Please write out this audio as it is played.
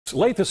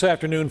Late this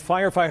afternoon,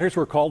 firefighters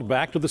were called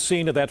back to the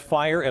scene of that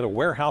fire at a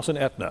warehouse in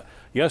Etna.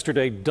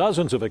 Yesterday,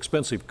 dozens of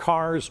expensive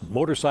cars,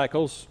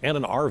 motorcycles, and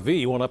an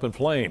RV went up in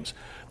flames.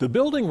 The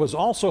building was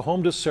also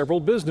home to several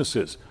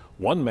businesses.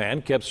 One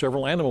man kept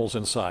several animals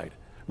inside.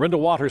 Brenda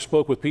Waters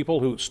spoke with people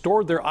who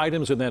stored their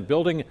items in that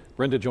building.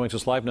 Brenda joins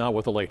us live now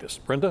with the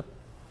latest. Brenda?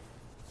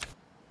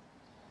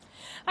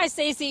 Hi,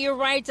 Stacey. You're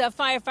right.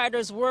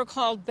 Firefighters were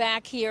called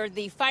back here.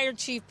 The fire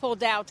chief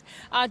pulled out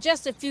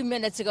just a few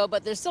minutes ago,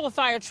 but there's still a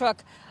fire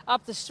truck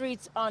up the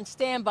streets on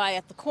standby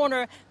at the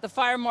corner. The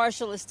fire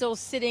marshal is still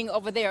sitting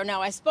over there.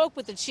 Now, I spoke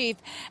with the chief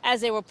as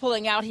they were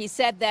pulling out. He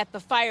said that the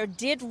fire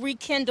did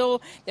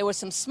rekindle. There was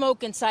some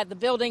smoke inside the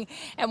building,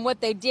 and what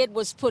they did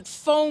was put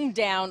foam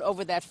down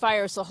over that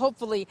fire. So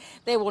hopefully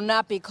they will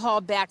not be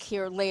called back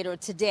here later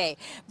today.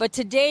 But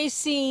today's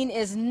scene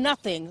is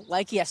nothing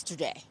like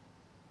yesterday.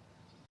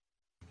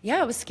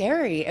 Yeah, it was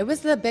scary. It was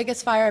the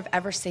biggest fire I've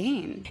ever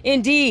seen.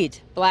 Indeed,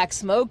 black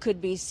smoke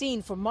could be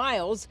seen for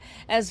miles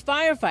as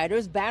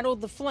firefighters battled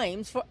the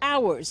flames for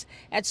hours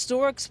at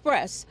Store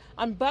Express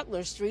on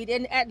Butler Street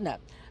in Etna,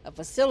 a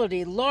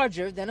facility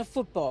larger than a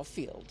football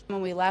field.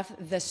 When we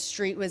left, the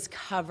street was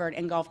covered,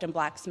 engulfed in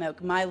black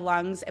smoke. My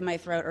lungs and my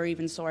throat are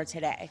even sore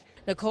today.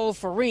 Nicole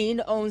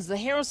Farine owns the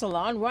hair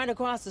salon right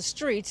across the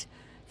street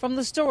from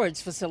the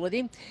storage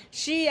facility.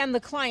 She and the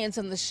clients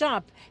in the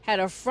shop had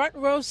a front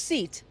row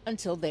seat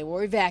until they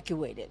were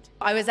evacuated.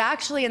 I was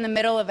actually in the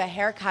middle of a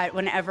haircut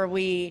whenever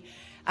we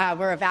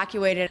were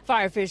evacuated.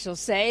 Fire officials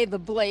say the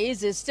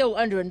blaze is still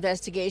under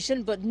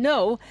investigation, but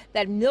know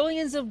that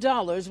millions of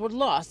dollars were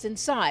lost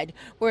inside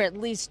where at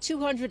least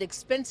 200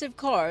 expensive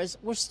cars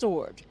were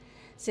stored.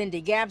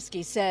 Cindy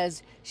Gabsky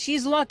says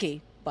she's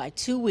lucky by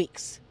 2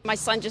 weeks. My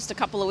son just a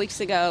couple of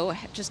weeks ago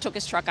just took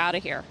his truck out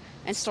of here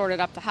and stored it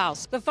up the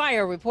house. The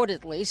fire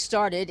reportedly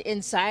started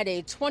inside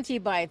a 20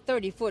 by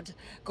 30-foot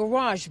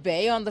garage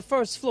bay on the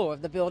first floor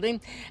of the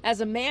building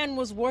as a man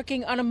was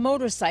working on a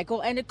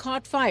motorcycle and it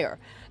caught fire.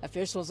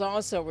 Officials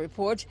also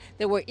report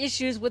there were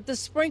issues with the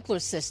sprinkler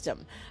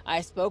system.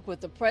 I spoke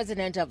with the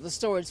president of the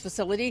storage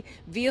facility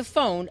via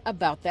phone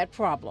about that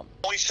problem.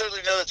 We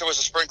certainly know that there was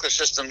a sprinkler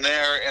system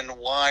there, and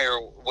why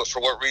or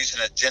for what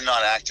reason it did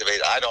not activate,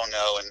 I don't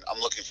know, and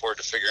I'm looking forward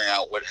to figuring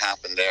out what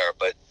happened there.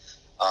 But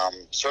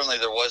certainly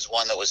there was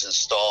one that was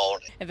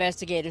installed.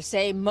 Investigators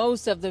say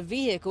most of the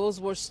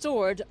vehicles were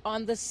stored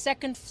on the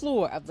second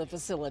floor of the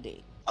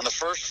facility. On the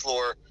first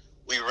floor,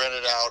 we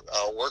rented out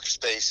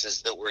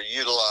workspaces that were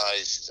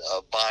utilized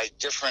by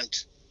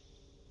different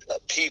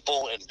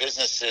people and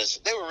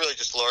businesses. They were really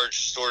just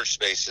large storage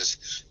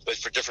spaces, but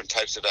for different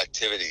types of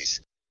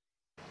activities.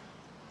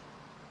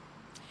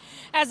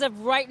 As of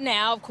right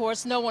now, of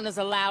course, no one is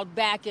allowed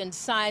back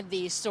inside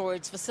the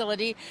storage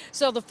facility,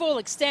 so the full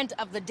extent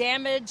of the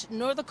damage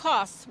nor the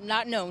costs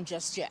not known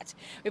just yet.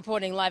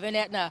 Reporting live in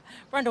Etna,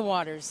 Brenda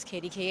Waters,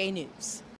 KDKA News.